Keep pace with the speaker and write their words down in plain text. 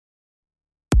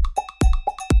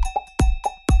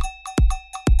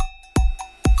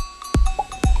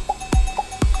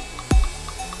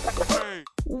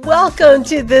Welcome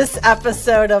to this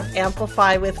episode of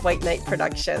Amplify with White Knight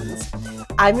Productions.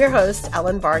 I'm your host,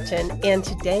 Ellen Barton, and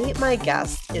today my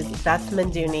guest is Beth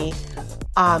Menduni,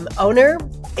 owner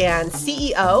and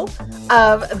CEO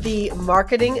of the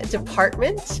Marketing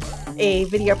Department, a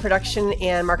video production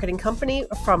and marketing company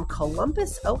from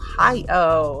Columbus,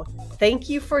 Ohio. Thank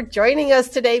you for joining us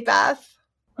today, Beth.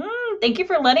 Thank you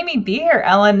for letting me be here,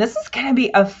 Ellen. This is going to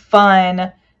be a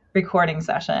fun recording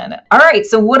session. All right.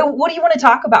 So what do you want to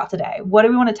talk about today? What do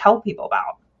we want to tell people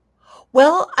about?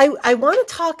 Well, I want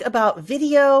to talk about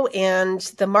video and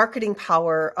the marketing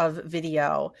power of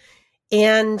video.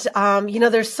 And,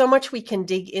 there's so much we can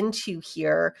dig into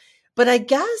here, but I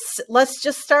guess let's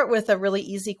just start with a really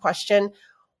easy question.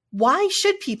 Why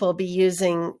should people be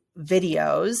using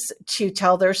videos to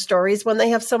tell their stories when they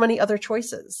have so many other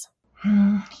choices?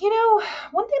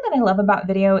 One thing that I love about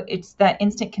video, it's that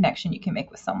instant connection you can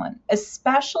make with someone,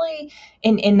 especially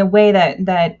in the way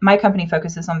that my company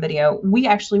focuses on video. We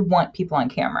actually want people on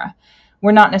camera.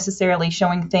 We're not necessarily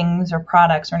showing things or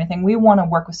products or anything. We want to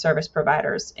work with service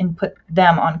providers and put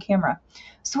them on camera.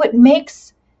 So it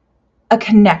makes a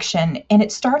connection and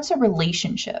it starts a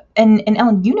relationship. And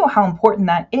Ellen, you know how important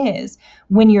that is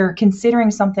when you're considering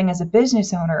something as a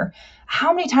business owner.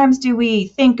 How many times do we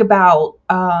think about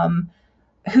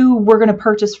who we're going to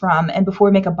purchase from and before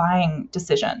we make a buying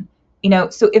decision?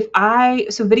 So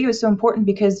video is so important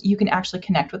because you can actually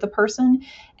connect with a person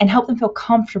and help them feel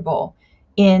comfortable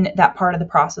in that part of the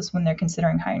process when they're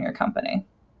considering hiring your company.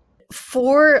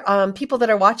 For people that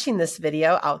are watching this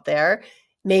video out there,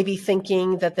 maybe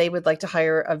thinking that they would like to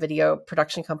hire a video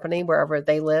production company wherever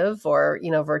they live or,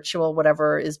 virtual,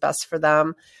 whatever is best for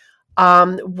them.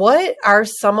 What are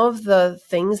some of the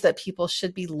things that people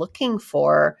should be looking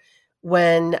for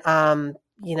when,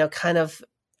 kind of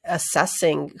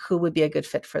assessing who would be a good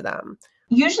fit for them?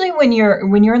 Usually when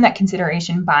you're in that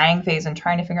consideration buying phase and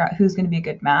trying to figure out who's going to be a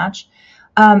good match,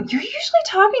 you're usually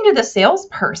talking to the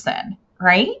salesperson,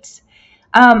 right?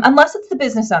 Unless it's the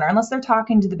business owner, unless they're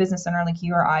talking to the business owner like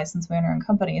you or I, since we own our own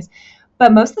companies.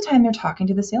 But most of the time they're talking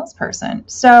to the salesperson.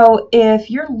 So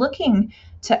if you're looking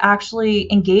to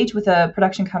actually engage with a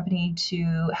production company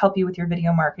to help you with your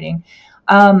video marketing,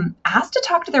 ask to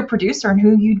talk to their producer and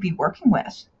who you'd be working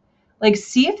with. Like,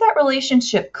 see if that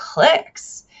relationship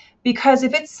clicks. Because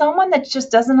if it's someone that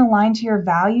just doesn't align to your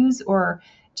values or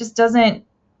just doesn't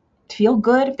feel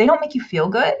good, if they don't make you feel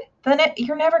good, then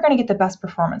you're never going to get the best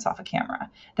performance off a camera.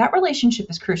 That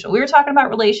relationship is crucial. We were talking about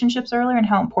relationships earlier and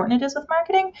how important it is with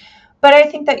marketing, but I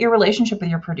think that your relationship with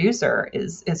your producer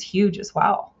is huge as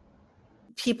well.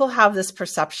 People have this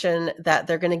perception that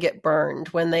they're going to get burned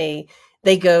when they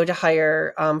go to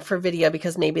hire for video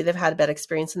because maybe they've had a bad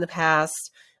experience in the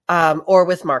past or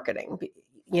with marketing.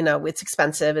 It's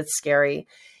expensive, it's scary.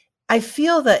 I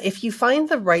feel that if you find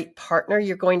the right partner,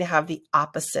 you're going to have the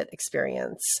opposite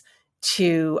experience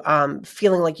to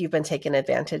feeling like you've been taken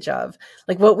advantage of.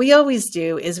 Like what we always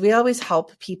do is we always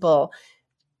help people,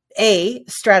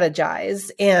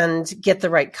 strategize and get the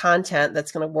right content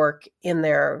that's going to work in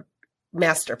their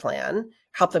master plan,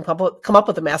 help them come up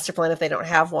with a master plan if they don't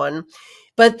have one.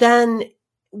 But then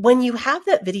when you have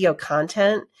that video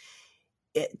content,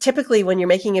 typically when you're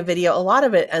making a video, a lot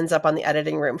of it ends up on the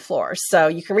editing room floor. So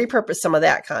you can repurpose some of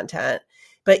that content.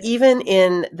 But even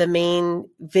in the main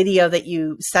video that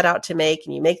you set out to make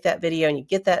and you make that video and you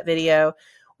get that video,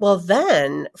 well,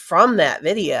 then from that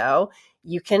video,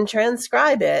 you can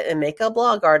transcribe it and make a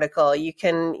blog article. You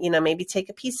can, maybe take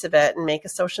a piece of it and make a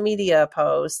social media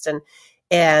post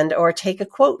and or take a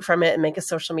quote from it and make a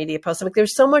social media post. Like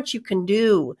there's so much you can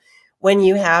do when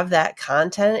you have that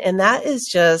content. And that is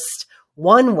just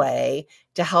one way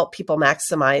to help people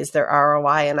maximize their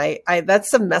ROI. And I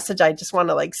that's a message I just want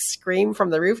to scream from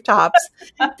the rooftops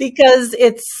because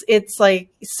it's like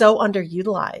so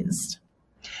underutilized.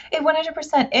 It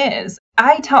 100% is.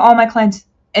 I tell all my clients,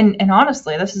 and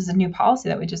honestly, this is a new policy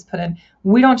that we just put in.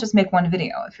 We don't just make one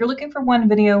video. If you're looking for one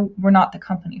video, we're not the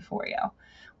company for you.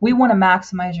 We want to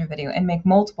maximize your video and make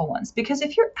multiple ones, because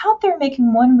if you're out there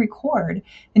making one record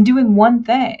and doing one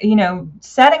thing,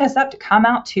 setting us up to come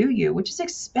out to you, which is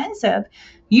expensive,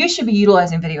 you should be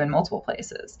utilizing video in multiple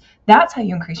places. That's how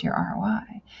you increase your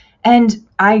ROI. And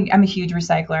I'm a huge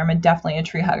recycler. I'm definitely a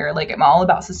tree hugger. I'm all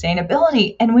about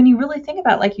sustainability. And when you really think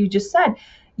about it, like you just said,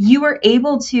 you were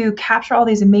able to capture all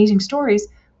these amazing stories.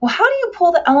 Well, how do you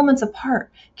pull the elements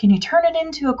apart? Can you turn it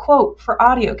into a quote for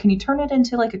audio? Can you turn it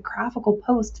into a graphical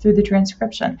post through the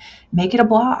transcription? Make it a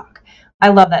blog. I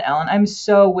love that, Ellen. I'm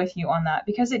so with you on that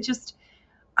because it just,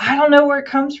 I don't know where it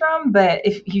comes from, but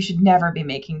if you should never be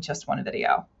making just one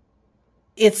video.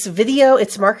 It's video,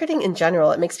 it's marketing in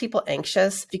general. It makes people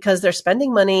anxious because they're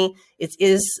spending money. It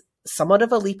is somewhat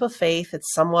of a leap of faith.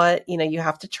 It's somewhat, you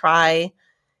have to try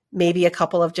maybe a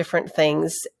couple of different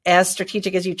things. As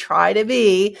strategic as you try to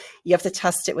be, you have to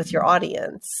test it with your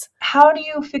audience. How do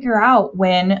you figure out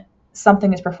when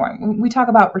something is performing? We talk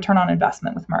about return on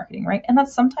investment with marketing, right? And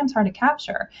that's sometimes hard to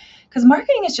capture because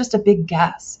marketing is just a big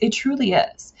guess. It truly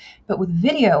is. But with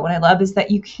video, what I love is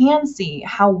that you can see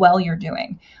how well you're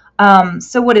doing.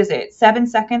 So what is it? 7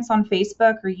 seconds on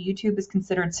Facebook or YouTube is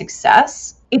considered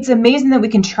success. It's amazing that we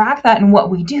can track that in what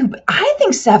we do, but I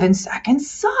think 7 seconds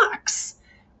sucks,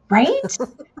 right?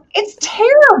 It's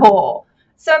terrible.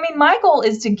 So, I mean, my goal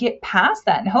is to get past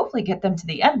that and hopefully get them to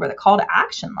the end where the call to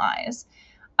action lies.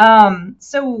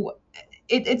 So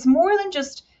it's more than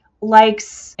just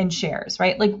likes and shares,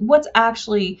 right? Like what's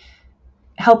actually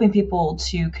helping people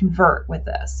to convert with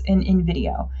this in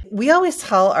video? We always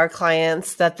tell our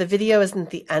clients that the video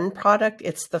isn't the end product,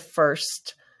 it's the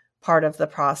first part of the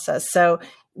process. So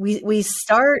we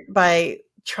start by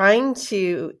trying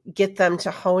to get them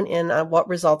to hone in on what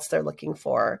results they're looking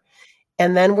for,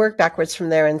 and then work backwards from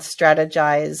there and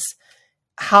strategize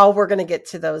how we're going to get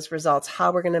to those results,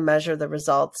 how we're going to measure the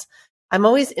results. I'm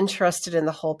always interested in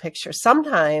the whole picture.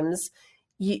 Sometimes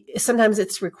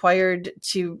it's required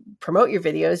to promote your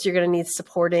videos. You're going to need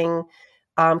supporting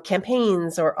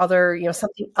campaigns or other,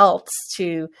 something else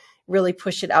to really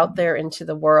push it out there into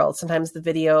the world. Sometimes the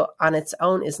video on its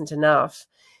own isn't enough.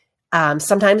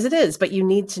 Sometimes it is, but you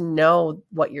need to know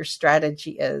what your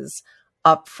strategy is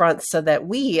up front so that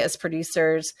we as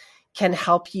producers can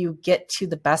help you get to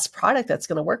the best product that's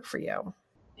going to work for you.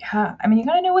 Yeah. I mean, you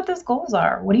got to know what those goals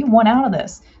are. What do you want out of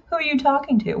this? Who are you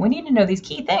talking to? We need to know these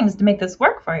key things to make this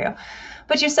work for you.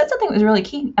 But you said something that was really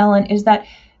key, Ellen, is that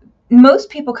most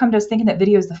people come to us thinking that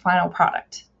video is the final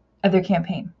product of their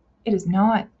campaign. It is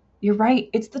not. You're right.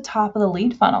 It's the top of the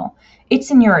lead funnel.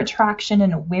 It's in your attraction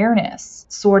and awareness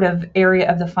sort of area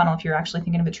of the funnel if you're actually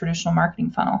thinking of a traditional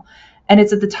marketing funnel. And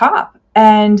it's at the top.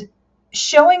 And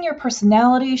showing your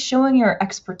personality, showing your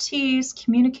expertise,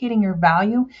 communicating your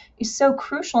value is so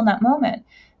crucial in that moment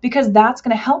because that's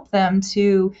going to help them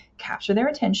to capture their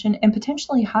attention and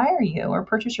potentially hire you or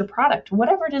purchase your product.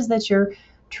 Whatever it is that you're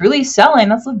truly selling,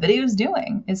 that's what video is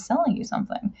doing, is selling you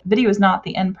something. Video is not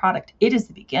the end product. It is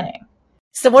the beginning.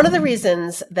 So one of the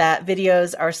reasons that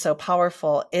videos are so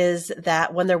powerful is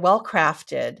that when they're well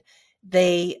crafted,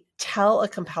 they tell a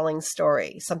compelling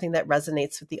story, something that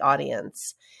resonates with the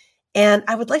audience. And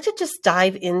I would like to just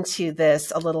dive into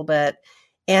this a little bit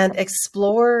and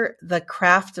explore the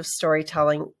craft of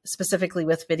storytelling, specifically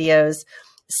with videos,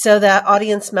 so that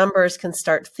audience members can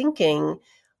start thinking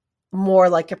more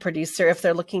like a producer if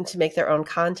they're looking to make their own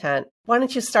content. Why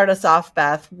don't you start us off,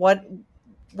 Beth?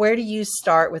 Where do you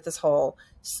start with this whole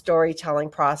storytelling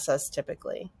process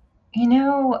typically? I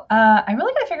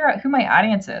really got to figure out who my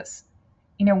audience is.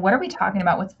 What are we talking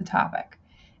about? What's the topic?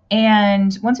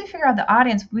 And once we figure out the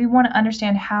audience, we want to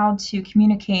understand how to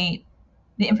communicate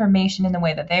the information in the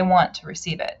way that they want to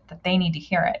receive it, that they need to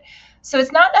hear it. So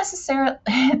it's not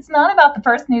about the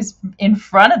person who's in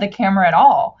front of the camera at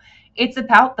all. It's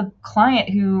about the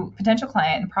potential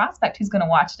client and prospect who's going to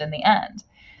watch it in the end.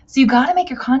 So you got to make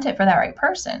your content for that right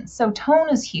person. So tone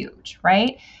is huge,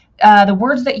 right? The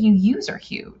words that you use are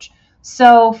huge.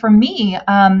 So for me,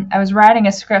 I was writing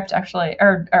a script actually,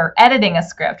 or editing a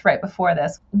script right before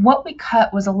this. What we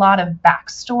cut was a lot of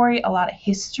backstory, a lot of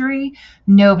history.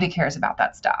 Nobody cares about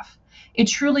that stuff.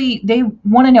 They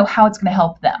want to know how it's going to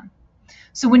help them.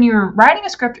 So when you're writing a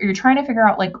script or you're trying to figure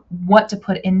out like what to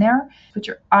put in there, put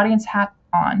your audience hat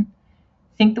on,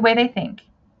 think the way they think,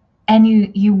 and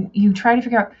you try to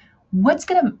figure out what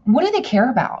do they care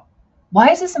about? Why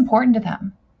is this important to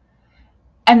them?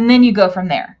 And then you go from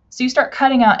there. So you start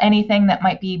cutting out anything that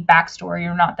might be backstory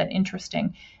or not that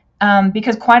interesting.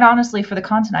 Because quite honestly, for the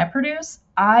content I produce,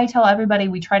 I tell everybody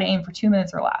we try to aim for 2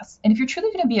 minutes or less. And if you're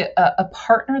truly going to be a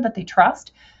partner that they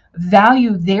trust,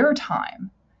 value their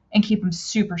time and keep them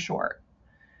super short.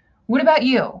 What about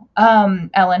you,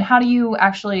 Ellen?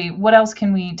 What else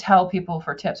can we tell people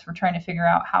for tips for trying to figure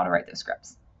out how to write those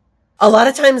scripts? A lot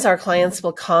of times our clients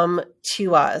will come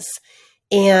to us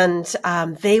and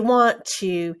they want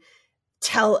to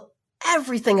tell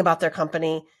everything about their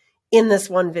company in this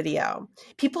one video.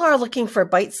 People are looking for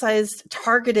bite-sized,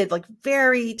 targeted, like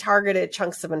very targeted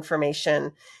chunks of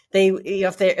information.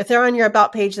 If they're on your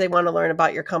about page, they want to learn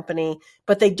about your company,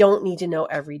 but they don't need to know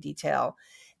every detail.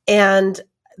 And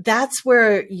that's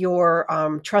where your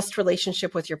trust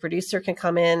relationship with your producer can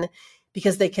come in,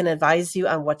 because they can advise you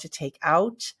on what to take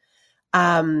out.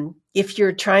 If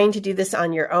you're trying to do this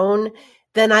on your own,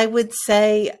 then I would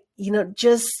say,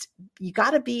 just, you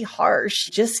got to be harsh.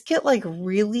 Just get like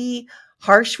really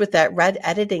harsh with that red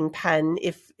editing pen,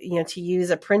 if, to use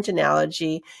a print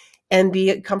analogy, and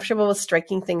be comfortable with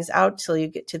striking things out till you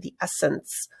get to the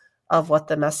essence of what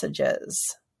the message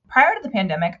is. Prior to the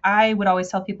pandemic, I would always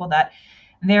tell people that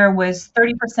there was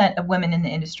 30% of women in the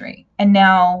industry. And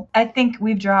now I think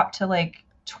we've dropped to like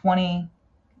 15%.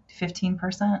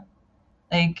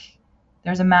 Like,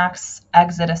 there's a max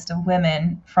exodus of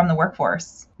women from the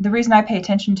workforce. The reason I pay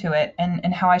attention to it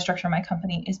and how I structure my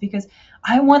company is because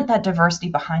I want that diversity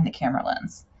behind the camera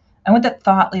lens. I want that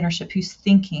thought leadership who's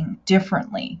thinking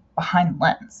differently behind the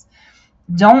lens.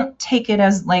 Don't take it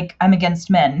as like I'm against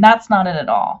men. That's not it at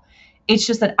all. It's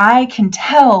just that I can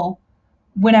tell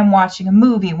when I'm watching a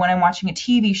movie, when I'm watching a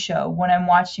TV show, when I'm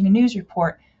watching a news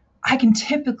report, I can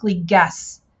typically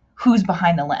guess who's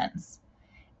behind the lens.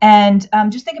 And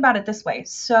just think about it this way.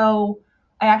 So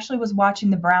I actually was watching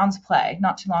the Browns play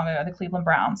not too long ago, the Cleveland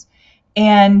Browns,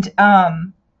 and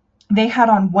they had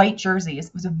on white jerseys.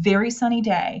 It was a very sunny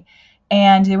day,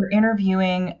 and they were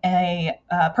interviewing a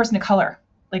person of color,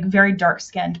 like very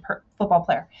dark-skinned football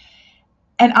player.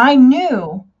 And I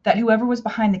knew that whoever was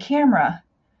behind the camera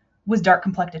was dark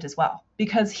complected as well,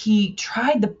 because he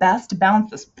tried the best to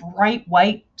balance this bright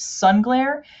white sun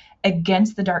glare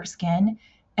against the dark skin.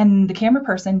 And the camera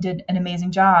person did an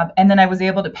amazing job. And then I was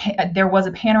able to, there was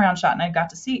a pan around shot and I got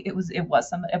to see it was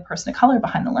a person of color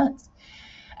behind the lens.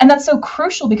 And that's so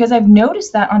crucial because I've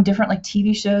noticed that on different like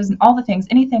TV shows and all the things,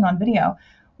 anything on video,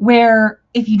 where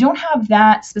if you don't have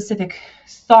that specific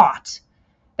thought,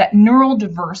 that neural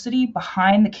diversity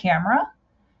behind the camera,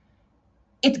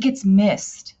 it gets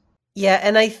missed. Yeah.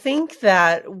 And I think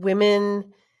that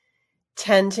women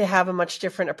tend to have a much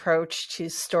different approach to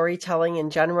storytelling in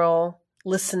general,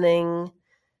 listening,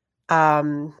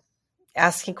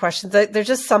 asking questions. There's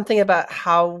just something about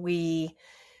how we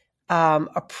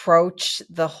approach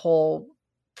the whole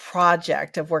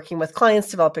project of working with clients,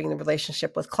 developing the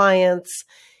relationship with clients,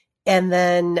 and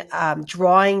then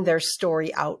drawing their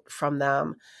story out from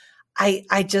them.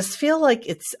 I just feel like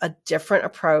it's a different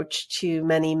approach to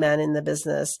many men in the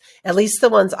business, at least the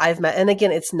ones I've met. And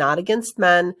again, it's not against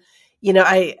men.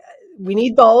 We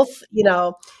need both,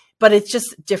 but it's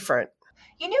just different.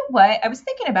 You know what? I was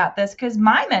thinking about this because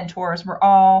my mentors were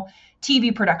all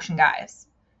TV production guys.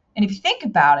 And if you think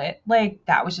about it, like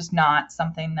that was just not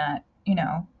something that,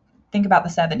 think about the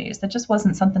 70s. That just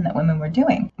wasn't something that women were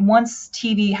doing. Once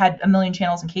TV had a million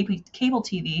channels and cable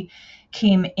TV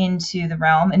came into the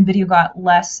realm and video got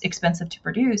less expensive to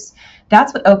produce,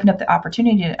 that's what opened up the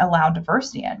opportunity to allow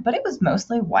diversity in. But it was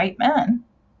mostly white men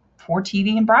for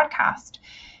TV and broadcast,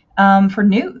 for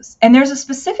news. And there's a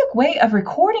specific way of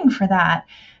recording for that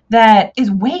is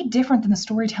way different than the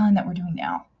storytelling that we're doing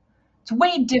now. It's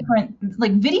way different.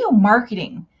 Like video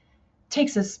marketing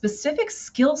takes a specific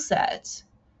skill set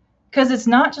because it's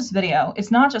not just video.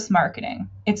 It's not just marketing.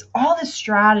 It's all this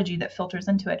strategy that filters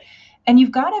into it. And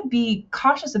you've got to be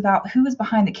cautious about who is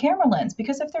behind the camera lens,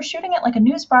 because if they're shooting it like a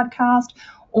news broadcast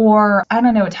or,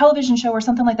 a television show or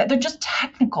something like that, they're just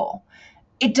technical.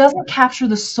 It doesn't capture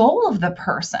the soul of the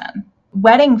person.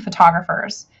 Wedding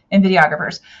photographers and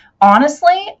videographers.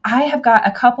 Honestly, I have got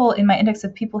a couple in my index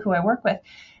of people who I work with.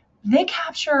 They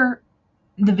capture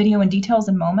the video and details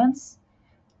and moments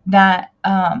that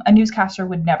a newscaster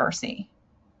would never see.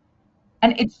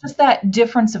 And it's just that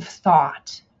difference of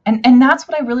thought. And that's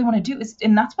what I really want to do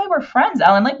and that's why we're friends,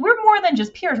 Ellen. Like, we're more than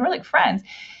just peers. We're like friends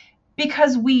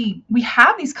because we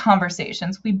have these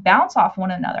conversations. We bounce off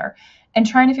one another and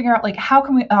trying to figure out like, how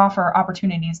can we offer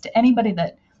opportunities to anybody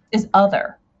that is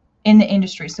other in the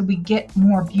industry so we get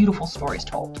more beautiful stories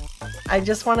told. I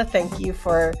just want to thank you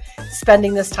for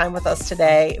spending this time with us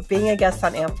today, being a guest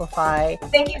on Amplify.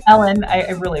 Thank you, Ellen.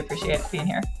 I really appreciate being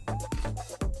here.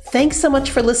 Thanks so much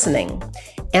for listening.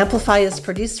 Amplify is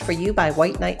produced for you by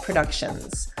White Knight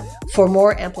Productions. For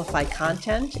more Amplify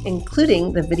content,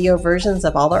 including the video versions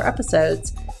of all our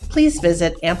episodes, please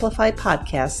visit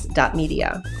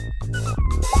amplifypodcast.media.